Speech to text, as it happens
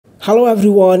Hello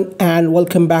everyone and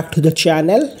welcome back to the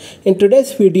channel. In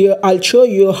today's video, I'll show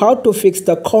you how to fix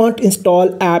the can't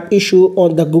install app issue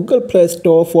on the Google Play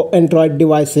Store for Android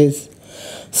devices.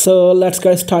 So let's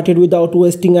get started without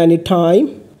wasting any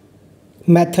time.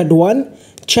 Method 1.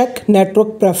 Check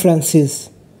network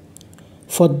preferences.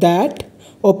 For that,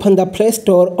 open the Play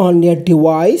Store on your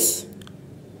device.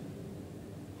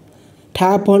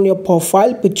 Tap on your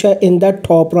profile picture in the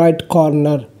top right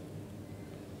corner.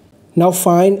 Now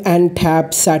find and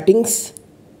tap Settings.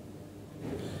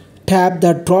 Tap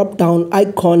the drop-down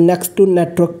icon next to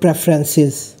Network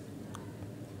Preferences.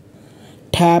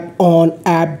 Tap on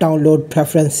App Download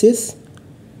Preferences.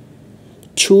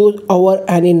 Choose Over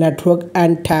Any Network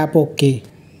and tap OK.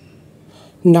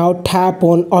 Now tap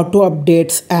on Auto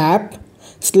Updates app.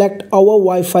 Select Our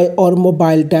Wi-Fi or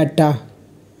Mobile Data.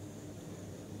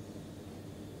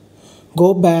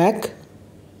 Go back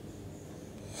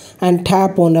and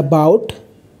tap on About.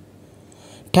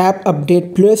 Tap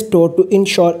Update Play Store to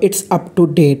ensure it's up to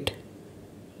date.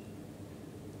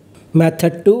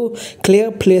 Method 2.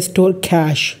 Clear Play Store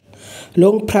cache.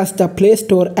 Long press the Play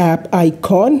Store app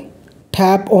icon.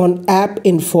 Tap on App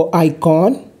Info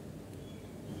icon.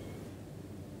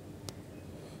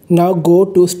 Now go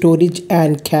to Storage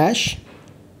and Cache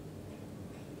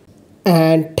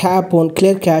and tap on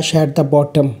Clear Cache at the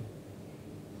bottom.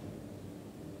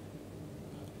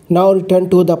 Now return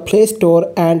to the Play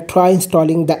Store and try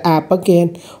installing the app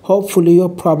again. Hopefully your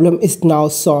problem is now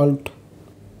solved.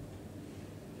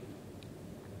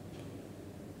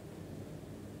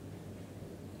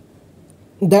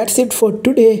 That's it for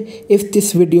today. If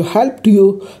this video helped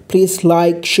you, please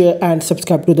like, share and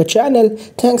subscribe to the channel.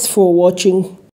 Thanks for watching.